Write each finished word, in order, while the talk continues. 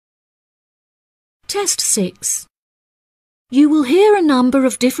Test 6. You will hear a number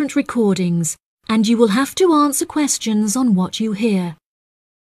of different recordings and you will have to answer questions on what you hear.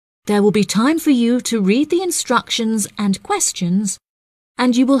 There will be time for you to read the instructions and questions,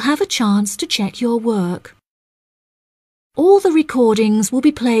 and you will have a chance to check your work. All the recordings will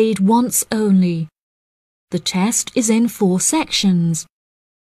be played once only. The test is in 4 sections.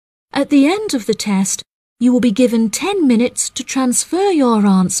 At the end of the test, you will be given 10 minutes to transfer your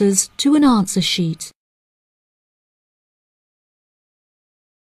answers to an answer sheet.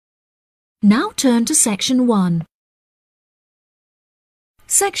 Now turn to Section 1.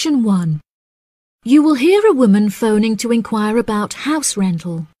 Section 1. You will hear a woman phoning to inquire about house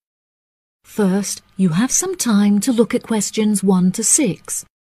rental. First, you have some time to look at questions 1 to 6.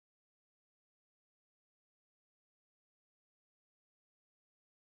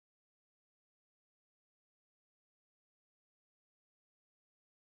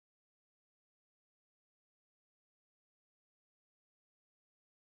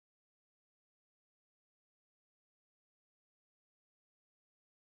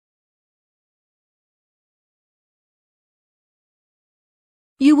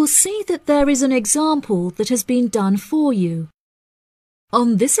 You will see that there is an example that has been done for you.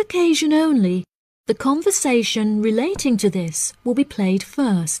 On this occasion only, the conversation relating to this will be played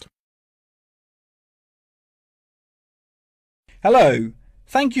first. Hello,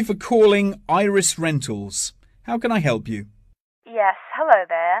 thank you for calling Iris Rentals. How can I help you? Yes, hello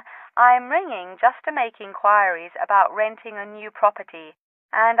there. I'm ringing just to make inquiries about renting a new property,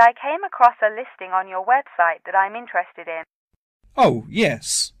 and I came across a listing on your website that I'm interested in. Oh,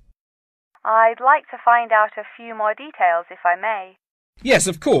 yes. I'd like to find out a few more details if I may. Yes,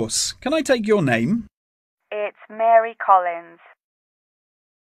 of course. Can I take your name? It's Mary Collins.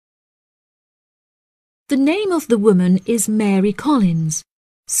 The name of the woman is Mary Collins,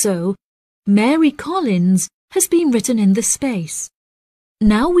 so Mary Collins has been written in the space.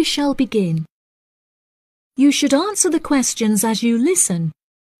 Now we shall begin. You should answer the questions as you listen,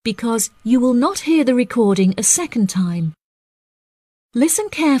 because you will not hear the recording a second time. Listen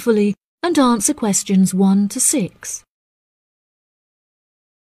carefully and answer questions 1 to 6.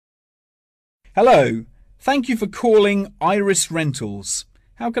 Hello, thank you for calling Iris Rentals.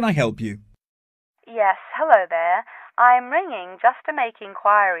 How can I help you? Yes, hello there. I'm ringing just to make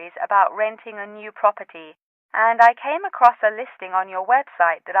inquiries about renting a new property, and I came across a listing on your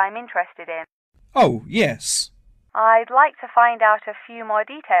website that I'm interested in. Oh, yes. I'd like to find out a few more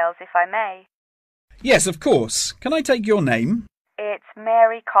details if I may. Yes, of course. Can I take your name? It's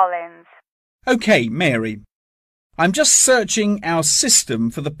Mary Collins. OK, Mary. I'm just searching our system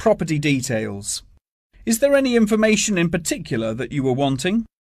for the property details. Is there any information in particular that you were wanting?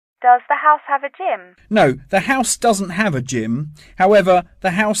 Does the house have a gym? No, the house doesn't have a gym. However,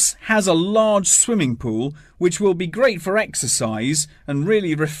 the house has a large swimming pool, which will be great for exercise and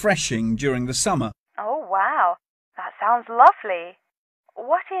really refreshing during the summer. Oh, wow. That sounds lovely.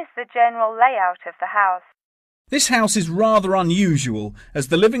 What is the general layout of the house? This house is rather unusual, as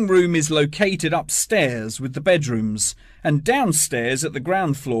the living room is located upstairs with the bedrooms, and downstairs at the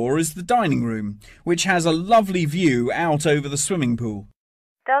ground floor is the dining room, which has a lovely view out over the swimming pool.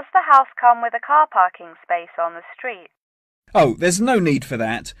 Does the house come with a car parking space on the street? Oh, there's no need for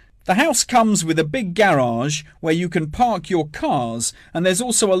that. The house comes with a big garage where you can park your cars, and there's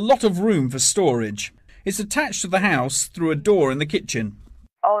also a lot of room for storage. It's attached to the house through a door in the kitchen.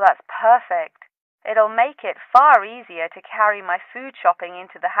 Oh, that's perfect. It'll make it far easier to carry my food shopping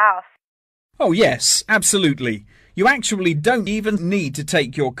into the house. Oh yes, absolutely. You actually don't even need to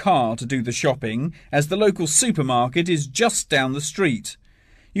take your car to do the shopping, as the local supermarket is just down the street.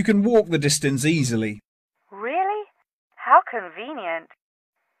 You can walk the distance easily. Really? How convenient.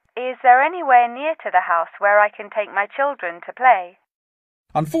 Is there anywhere near to the house where I can take my children to play?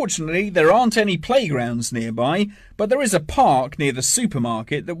 Unfortunately, there aren't any playgrounds nearby, but there is a park near the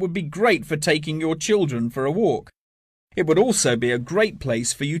supermarket that would be great for taking your children for a walk. It would also be a great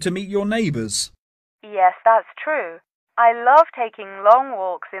place for you to meet your neighbours. Yes, that's true. I love taking long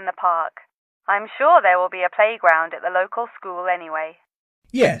walks in the park. I'm sure there will be a playground at the local school anyway.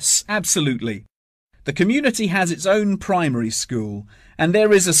 Yes, absolutely. The community has its own primary school, and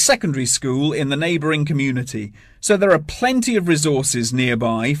there is a secondary school in the neighbouring community, so there are plenty of resources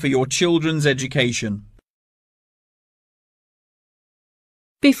nearby for your children's education.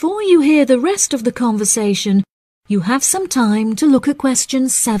 Before you hear the rest of the conversation, you have some time to look at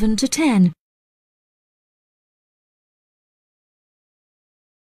questions 7 to 10.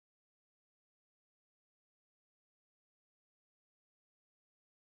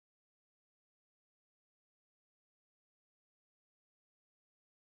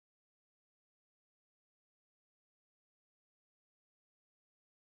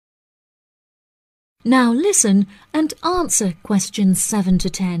 Now listen and answer questions 7 to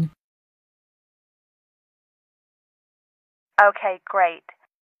 10. Okay, great.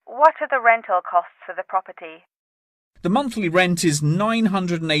 What are the rental costs for the property? The monthly rent is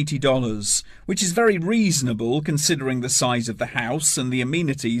 $980, which is very reasonable considering the size of the house and the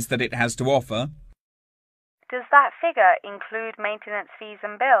amenities that it has to offer. Does that figure include maintenance fees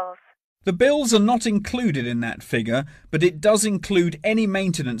and bills? The bills are not included in that figure, but it does include any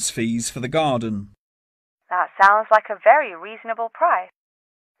maintenance fees for the garden. That sounds like a very reasonable price.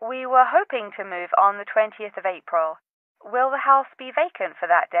 We were hoping to move on the 20th of April. Will the house be vacant for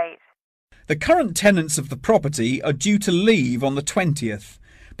that date? The current tenants of the property are due to leave on the 20th,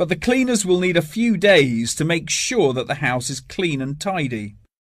 but the cleaners will need a few days to make sure that the house is clean and tidy.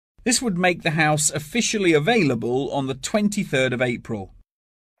 This would make the house officially available on the 23rd of April.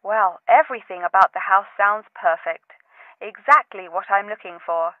 Well, everything about the house sounds perfect. Exactly what I'm looking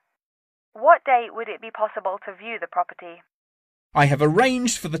for. What date would it be possible to view the property? I have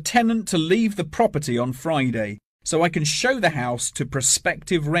arranged for the tenant to leave the property on Friday, so I can show the house to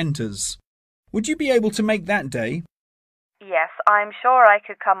prospective renters. Would you be able to make that day? Yes, I'm sure I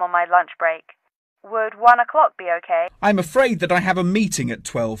could come on my lunch break. Would 1 o'clock be okay? I'm afraid that I have a meeting at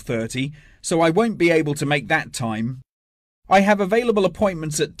 12:30, so I won't be able to make that time. I have available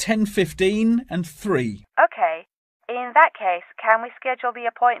appointments at 10:15 and 3. Okay. In that case, can we schedule the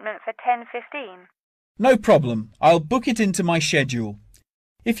appointment for 10:15? No problem. I'll book it into my schedule.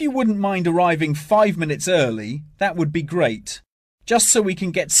 If you wouldn't mind arriving 5 minutes early, that would be great, just so we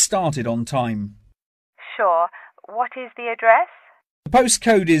can get started on time. Sure. What is the address? The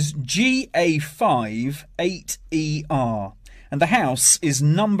postcode is GA5 8ER, and the house is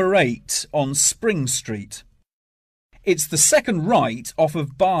number 8 on Spring Street. It's the second right off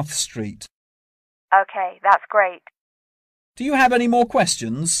of Bath Street. Okay, that's great. Do you have any more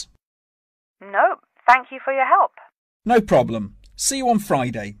questions? Nope. Thank you for your help. No problem. See you on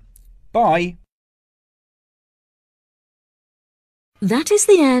Friday. Bye. That is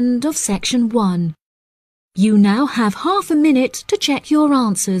the end of section 1. You now have half a minute to check your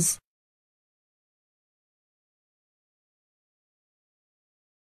answers.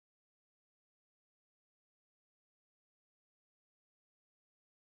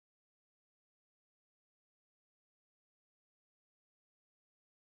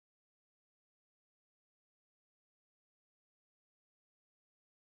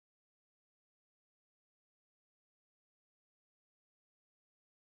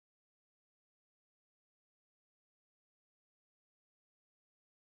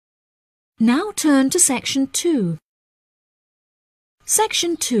 Now turn to section 2.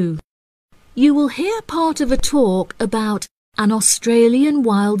 Section 2. You will hear part of a talk about an Australian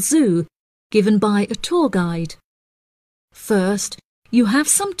wild zoo given by a tour guide. First, you have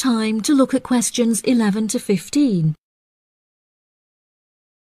some time to look at questions 11 to 15.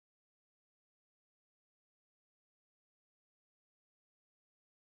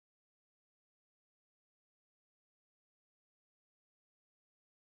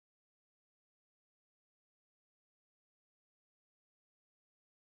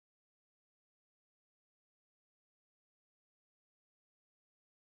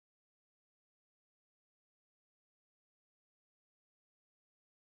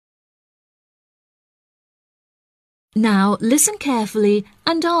 Now listen carefully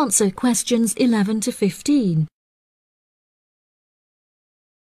and answer questions 11 to 15.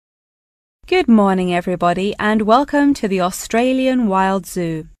 Good morning everybody and welcome to the Australian Wild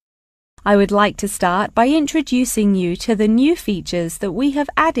Zoo. I would like to start by introducing you to the new features that we have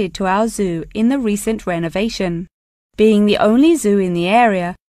added to our zoo in the recent renovation. Being the only zoo in the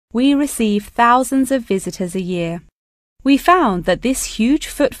area, we receive thousands of visitors a year. We found that this huge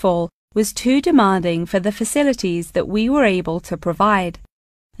footfall was too demanding for the facilities that we were able to provide,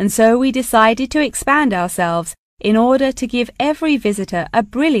 and so we decided to expand ourselves in order to give every visitor a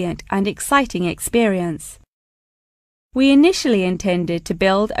brilliant and exciting experience. We initially intended to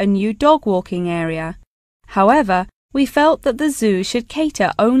build a new dog walking area. However, we felt that the zoo should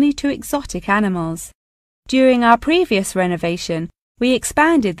cater only to exotic animals. During our previous renovation, we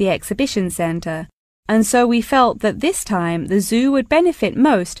expanded the exhibition centre, and so we felt that this time the zoo would benefit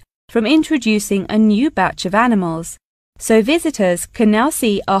most from introducing a new batch of animals, so visitors can now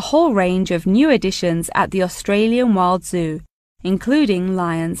see a whole range of new additions at the Australian Wild Zoo, including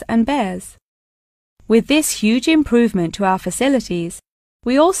lions and bears. With this huge improvement to our facilities,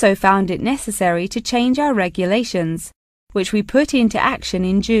 we also found it necessary to change our regulations, which we put into action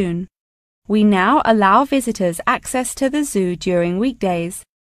in June. We now allow visitors access to the zoo during weekdays,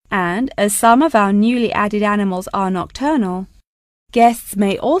 and as some of our newly added animals are nocturnal, Guests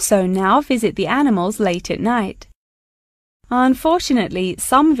may also now visit the animals late at night. Unfortunately,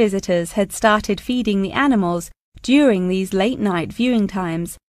 some visitors had started feeding the animals during these late-night viewing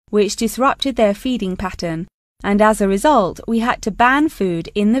times, which disrupted their feeding pattern, and as a result, we had to ban food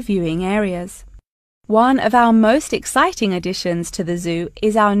in the viewing areas. One of our most exciting additions to the zoo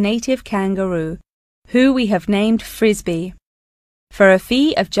is our native kangaroo, who we have named Frisbee. For a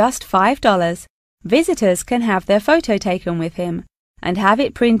fee of just $5, visitors can have their photo taken with him and have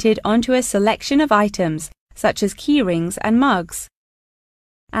it printed onto a selection of items such as keyrings and mugs.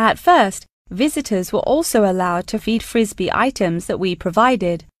 At first, visitors were also allowed to feed Frisbee items that we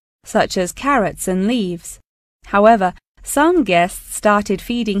provided, such as carrots and leaves. However, some guests started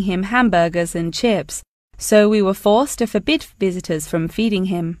feeding him hamburgers and chips, so we were forced to forbid visitors from feeding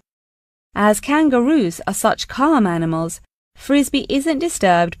him. As kangaroos are such calm animals, Frisbee isn't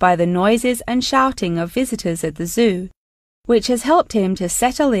disturbed by the noises and shouting of visitors at the zoo, which has helped him to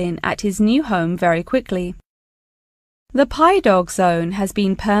settle in at his new home very quickly. The pie dog zone has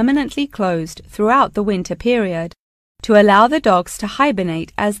been permanently closed throughout the winter period to allow the dogs to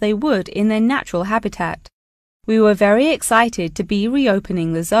hibernate as they would in their natural habitat. We were very excited to be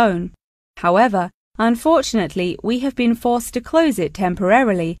reopening the zone. However, unfortunately, we have been forced to close it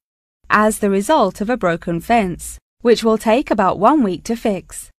temporarily as the result of a broken fence, which will take about 1 week to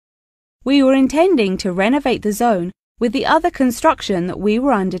fix. We were intending to renovate the zone with the other construction that we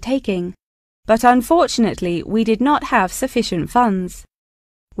were undertaking, but unfortunately we did not have sufficient funds.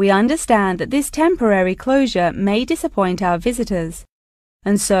 We understand that this temporary closure may disappoint our visitors,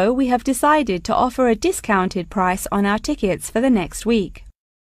 and so we have decided to offer a discounted price on our tickets for the next week.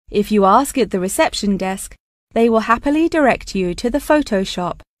 If you ask at the reception desk, they will happily direct you to the photo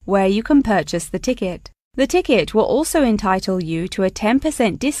shop where you can purchase the ticket. The ticket will also entitle you to a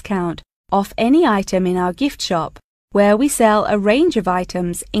 10% discount off any item in our gift shop, where we sell a range of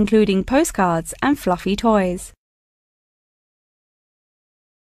items including postcards and fluffy toys.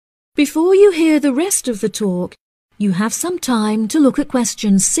 Before you hear the rest of the talk, you have some time to look at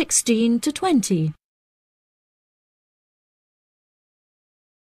questions 16 to 20.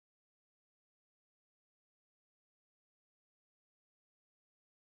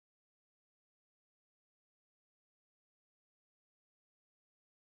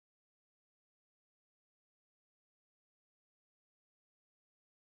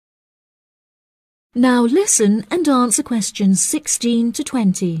 Now listen and answer questions 16 to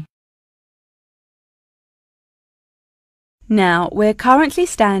 20. Now, we're currently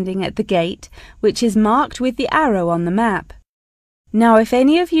standing at the gate, which is marked with the arrow on the map. Now, if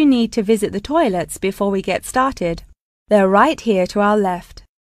any of you need to visit the toilets before we get started, they're right here to our left.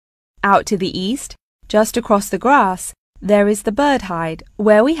 Out to the east, just across the grass, there is the bird hide,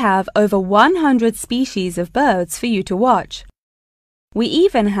 where we have over 100 species of birds for you to watch. We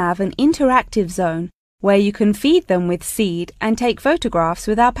even have an interactive zone where you can feed them with seed and take photographs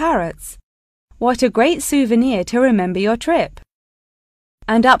with our parrots. What a great souvenir to remember your trip!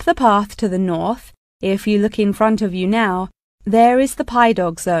 And up the path to the north, if you look in front of you now, there is the pie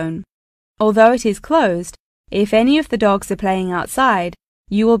dog zone. Although it is closed, if any of the dogs are playing outside,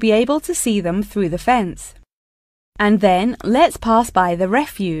 you will be able to see them through the fence. And then let's pass by the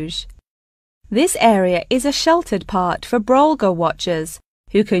refuge. This area is a sheltered part for Brolga watchers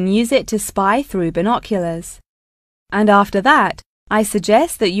who can use it to spy through binoculars. And after that, I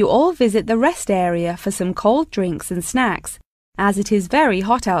suggest that you all visit the rest area for some cold drinks and snacks, as it is very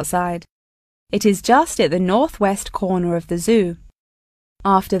hot outside. It is just at the northwest corner of the zoo.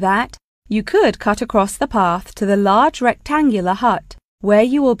 After that, you could cut across the path to the large rectangular hut, where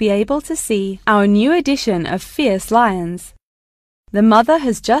you will be able to see our new addition of fierce lions. The mother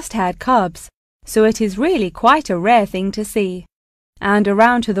has just had cubs, so it is really quite a rare thing to see. And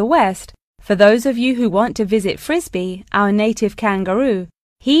around to the west, for those of you who want to visit Frisbee, our native kangaroo,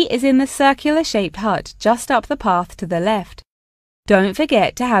 he is in the circular-shaped hut just up the path to the left. Don't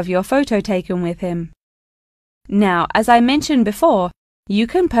forget to have your photo taken with him. Now, as I mentioned before, you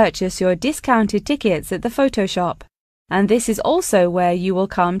can purchase your discounted tickets at the photo shop, and this is also where you will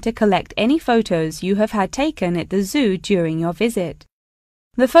come to collect any photos you have had taken at the zoo during your visit.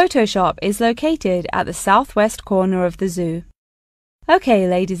 The photo shop is located at the southwest corner of the zoo. Okay,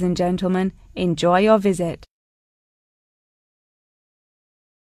 ladies and gentlemen, enjoy your visit.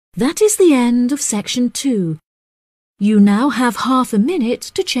 That is the end of section 2. You now have half a minute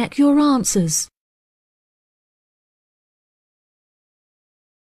to check your answers.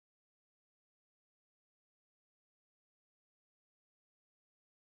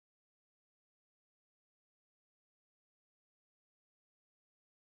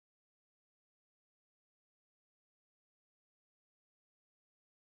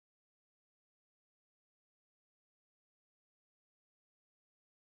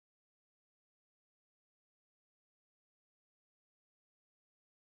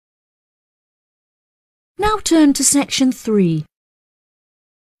 Now turn to Section 3.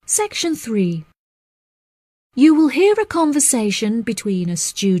 Section 3. You will hear a conversation between a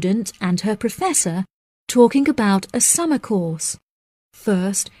student and her professor talking about a summer course.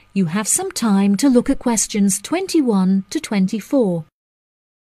 First, you have some time to look at questions 21 to 24.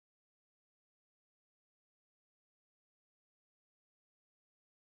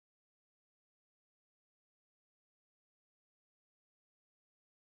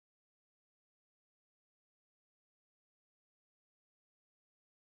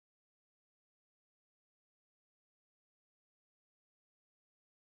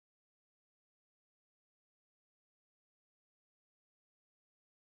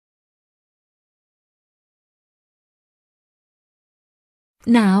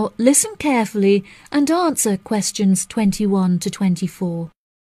 Now listen carefully and answer questions 21 to 24.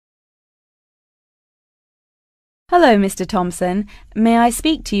 Hello, Mr. Thompson. May I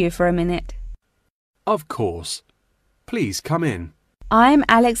speak to you for a minute? Of course. Please come in. I'm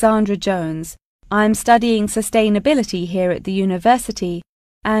Alexandra Jones. I'm studying sustainability here at the university,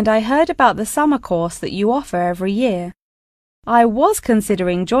 and I heard about the summer course that you offer every year. I was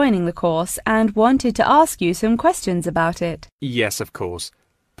considering joining the course and wanted to ask you some questions about it. Yes, of course.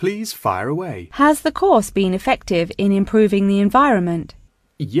 Please fire away. Has the course been effective in improving the environment?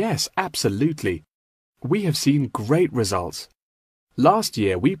 Yes, absolutely. We have seen great results. Last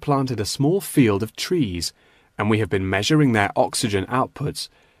year we planted a small field of trees, and we have been measuring their oxygen outputs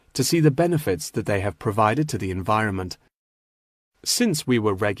to see the benefits that they have provided to the environment. Since we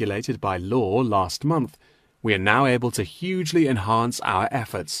were regulated by law last month, we are now able to hugely enhance our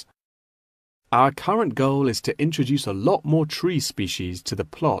efforts. Our current goal is to introduce a lot more tree species to the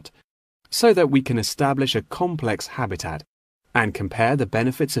plot so that we can establish a complex habitat and compare the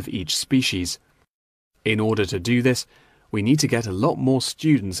benefits of each species. In order to do this, we need to get a lot more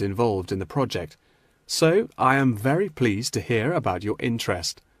students involved in the project. So I am very pleased to hear about your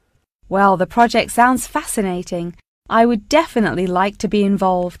interest. Well, the project sounds fascinating. I would definitely like to be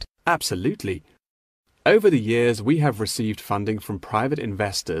involved. Absolutely. Over the years, we have received funding from private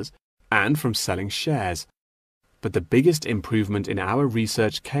investors and from selling shares. But the biggest improvement in our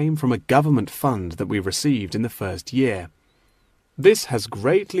research came from a government fund that we received in the first year. This has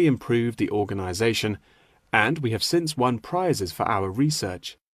greatly improved the organization, and we have since won prizes for our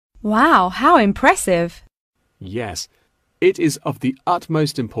research. Wow, how impressive! Yes, it is of the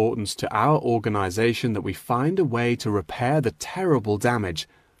utmost importance to our organization that we find a way to repair the terrible damage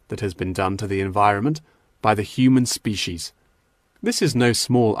that has been done to the environment by the human species. This is no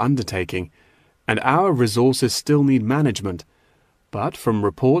small undertaking, and our resources still need management, but from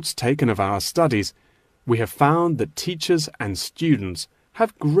reports taken of our studies, we have found that teachers and students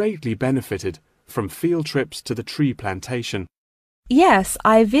have greatly benefited from field trips to the tree plantation. Yes,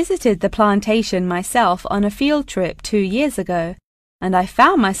 I visited the plantation myself on a field trip 2 years ago, and I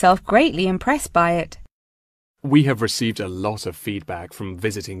found myself greatly impressed by it. We have received a lot of feedback from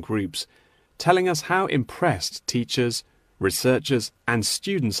visiting groups, telling us how impressed teachers, researchers, and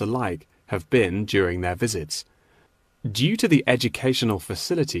students alike have been during their visits. Due to the educational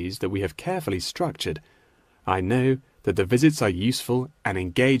facilities that we have carefully structured, I know that the visits are useful and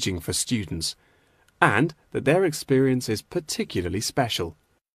engaging for students, and that their experience is particularly special.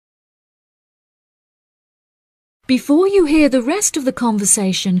 Before you hear the rest of the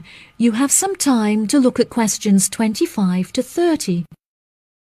conversation, you have some time to look at questions 25 to 30.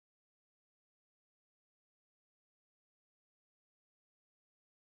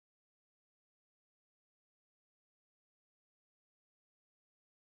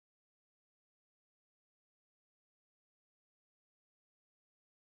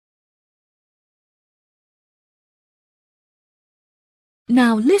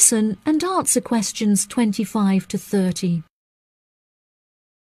 Now listen and answer questions 25 to 30.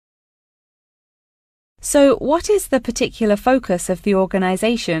 So, what is the particular focus of the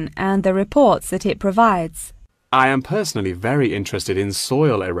organisation and the reports that it provides? I am personally very interested in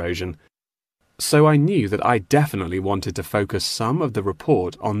soil erosion, so I knew that I definitely wanted to focus some of the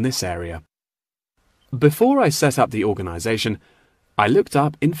report on this area. Before I set up the organisation, I looked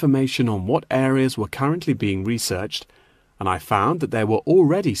up information on what areas were currently being researched, and I found that there were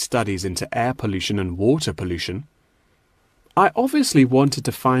already studies into air pollution and water pollution. I obviously wanted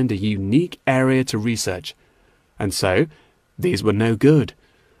to find a unique area to research, and so these were no good.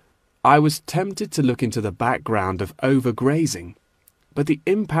 I was tempted to look into the background of overgrazing, but the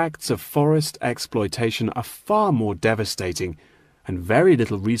impacts of forest exploitation are far more devastating, and very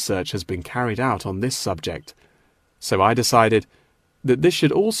little research has been carried out on this subject. So I decided that this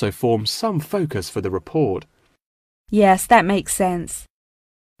should also form some focus for the report. Yes, that makes sense.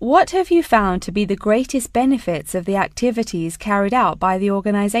 What have you found to be the greatest benefits of the activities carried out by the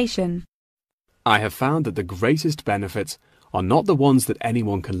organisation? I have found that the greatest benefits are not the ones that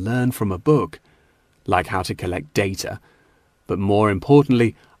anyone can learn from a book, like how to collect data, but more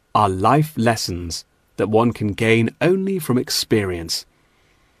importantly are life lessons that one can gain only from experience.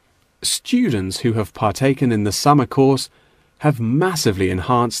 Students who have partaken in the summer course have massively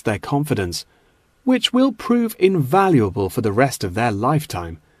enhanced their confidence, which will prove invaluable for the rest of their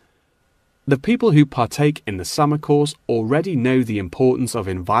lifetime. The people who partake in the summer course already know the importance of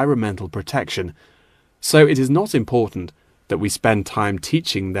environmental protection, so it is not important that we spend time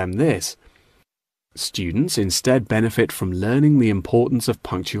teaching them this. Students instead benefit from learning the importance of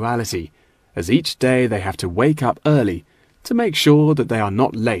punctuality, as each day they have to wake up early to make sure that they are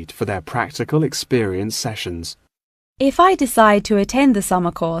not late for their practical experience sessions. If I decide to attend the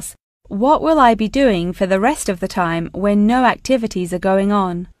summer course, what will I be doing for the rest of the time when no activities are going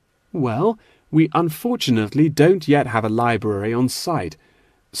on? Well, we unfortunately don't yet have a library on site,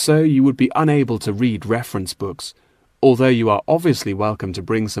 so you would be unable to read reference books, although you are obviously welcome to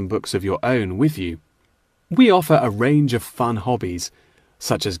bring some books of your own with you. We offer a range of fun hobbies,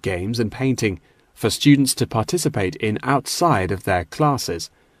 such as games and painting, for students to participate in outside of their classes,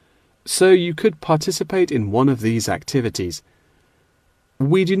 so you could participate in one of these activities.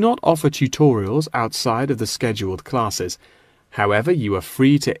 We do not offer tutorials outside of the scheduled classes. However, you are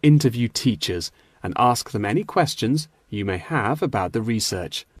free to interview teachers and ask them any questions you may have about the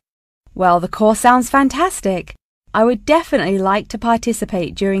research. Well, the course sounds fantastic. I would definitely like to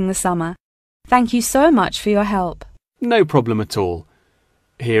participate during the summer. Thank you so much for your help. No problem at all.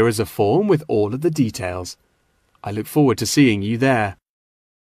 Here is a form with all of the details. I look forward to seeing you there.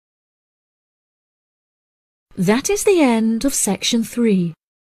 That is the end of section 3.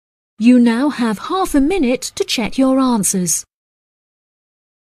 You now have half a minute to check your answers.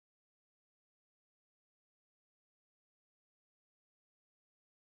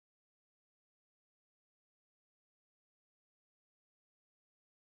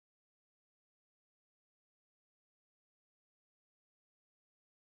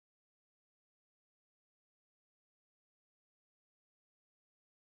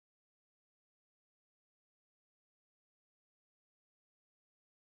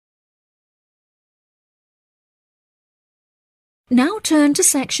 Now turn to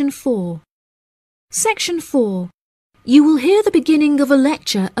section 4. Section 4. You will hear the beginning of a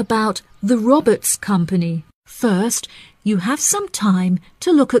lecture about the Roberts Company. First, you have some time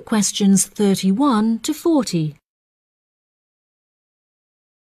to look at questions 31 to 40.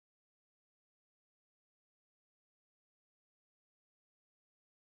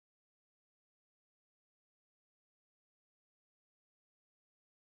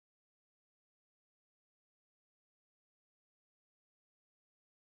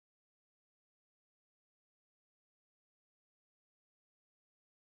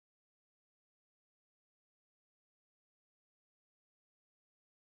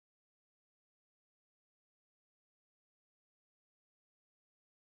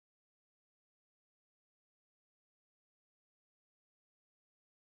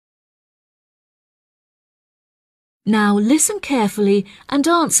 Now listen carefully and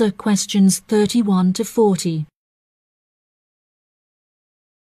answer questions 31 to 40.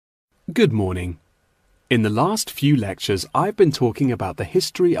 Good morning. In the last few lectures, I've been talking about the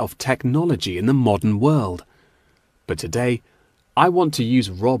history of technology in the modern world. But today, I want to use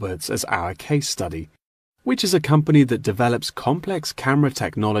Roberts as our case study, which is a company that develops complex camera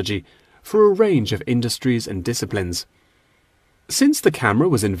technology for a range of industries and disciplines. Since the camera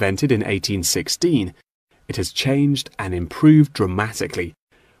was invented in 1816, it has changed and improved dramatically,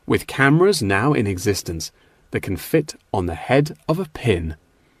 with cameras now in existence that can fit on the head of a pin.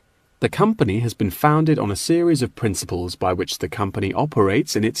 The company has been founded on a series of principles by which the company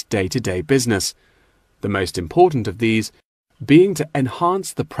operates in its day-to-day business, the most important of these being to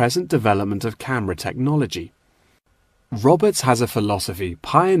enhance the present development of camera technology. Roberts has a philosophy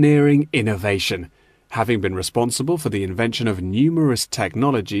pioneering innovation, having been responsible for the invention of numerous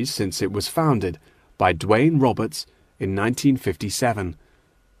technologies since it was founded by Dwayne Roberts in 1957.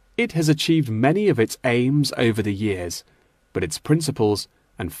 It has achieved many of its aims over the years, but its principles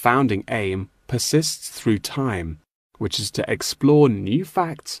and founding aim persists through time, which is to explore new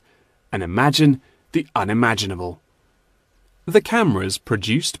facts and imagine the unimaginable. The cameras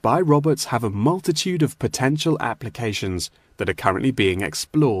produced by Roberts have a multitude of potential applications that are currently being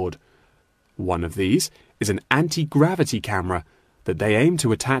explored. One of these is an anti-gravity camera that they aim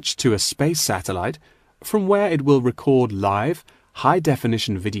to attach to a space satellite from where it will record live,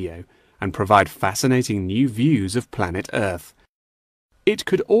 high-definition video and provide fascinating new views of planet Earth. It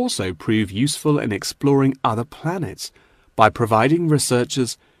could also prove useful in exploring other planets by providing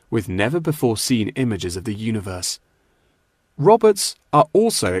researchers with never-before-seen images of the universe. Roberts are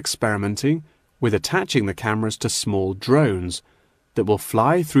also experimenting with attaching the cameras to small drones that will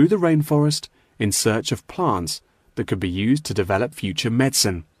fly through the rainforest in search of plants that could be used to develop future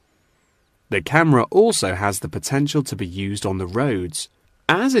medicine. The camera also has the potential to be used on the roads.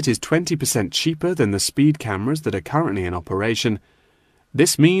 As it is 20% cheaper than the speed cameras that are currently in operation,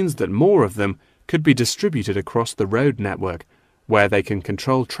 this means that more of them could be distributed across the road network, where they can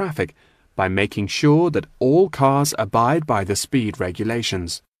control traffic by making sure that all cars abide by the speed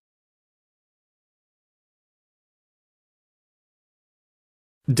regulations.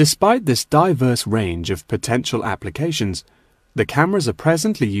 Despite this diverse range of potential applications, the cameras are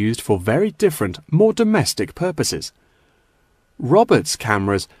presently used for very different, more domestic purposes. Roberts'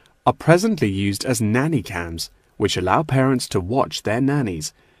 cameras are presently used as nanny cams, which allow parents to watch their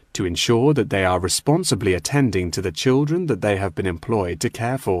nannies to ensure that they are responsibly attending to the children that they have been employed to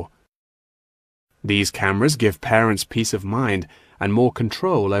care for. These cameras give parents peace of mind and more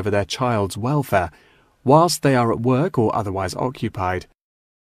control over their child's welfare whilst they are at work or otherwise occupied.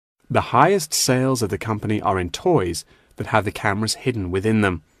 The highest sales of the company are in toys that have the cameras hidden within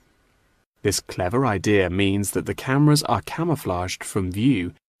them. This clever idea means that the cameras are camouflaged from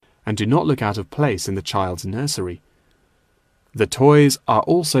view and do not look out of place in the child's nursery. The toys are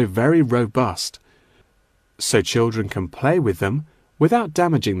also very robust, so children can play with them without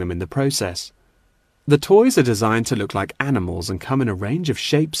damaging them in the process. The toys are designed to look like animals and come in a range of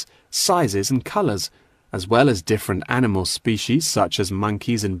shapes, sizes and colors, as well as different animal species such as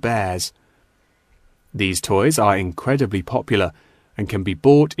monkeys and bears. These toys are incredibly popular and can be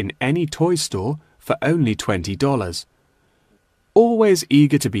bought in any toy store for only $20. Always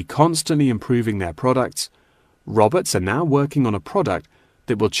eager to be constantly improving their products, Roberts are now working on a product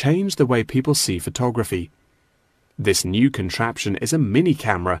that will change the way people see photography. This new contraption is a mini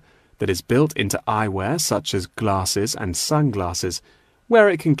camera that is built into eyewear such as glasses and sunglasses, where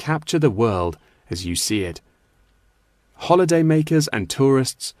it can capture the world as you see it. Holidaymakers and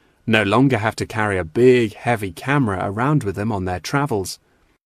tourists no longer have to carry a big, heavy camera around with them on their travels.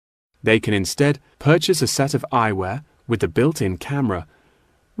 They can instead purchase a set of eyewear with the built-in camera,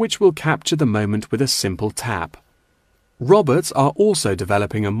 which will capture the moment with a simple tap. Roberts are also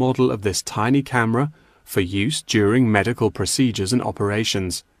developing a model of this tiny camera for use during medical procedures and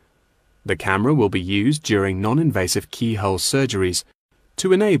operations. The camera will be used during non-invasive keyhole surgeries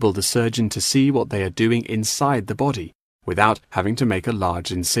to enable the surgeon to see what they are doing inside the body without having to make a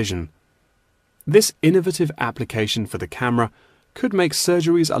large incision. This innovative application for the camera could make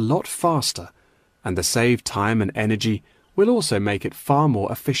surgeries a lot faster, and the saved time and energy will also make it far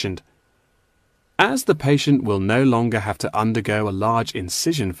more efficient. As the patient will no longer have to undergo a large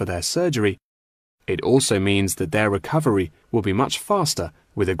incision for their surgery, it also means that their recovery will be much faster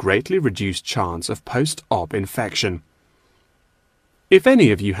with a greatly reduced chance of post-op infection. If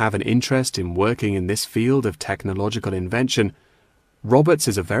any of you have an interest in working in this field of technological invention, Roberts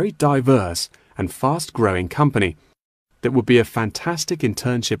is a very diverse and fast-growing company that would be a fantastic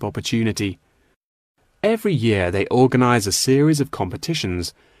internship opportunity. Every year they organize a series of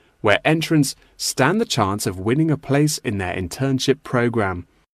competitions where entrants stand the chance of winning a place in their internship program.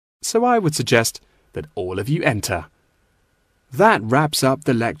 So I would suggest that all of you enter. That wraps up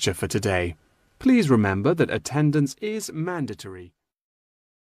the lecture for today. Please remember that attendance is mandatory.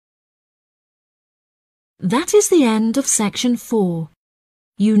 That is the end of section 4.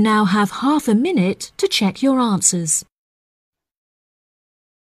 You now have half a minute to check your answers.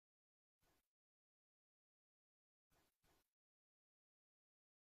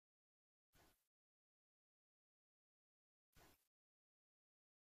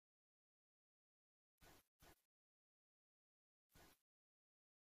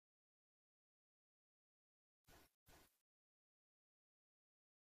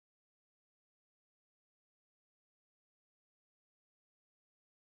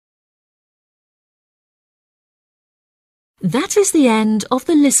 That is the end of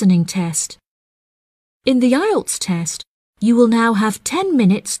the listening test. In the IELTS test, you will now have 10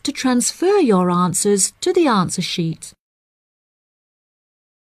 minutes to transfer your answers to the answer sheet.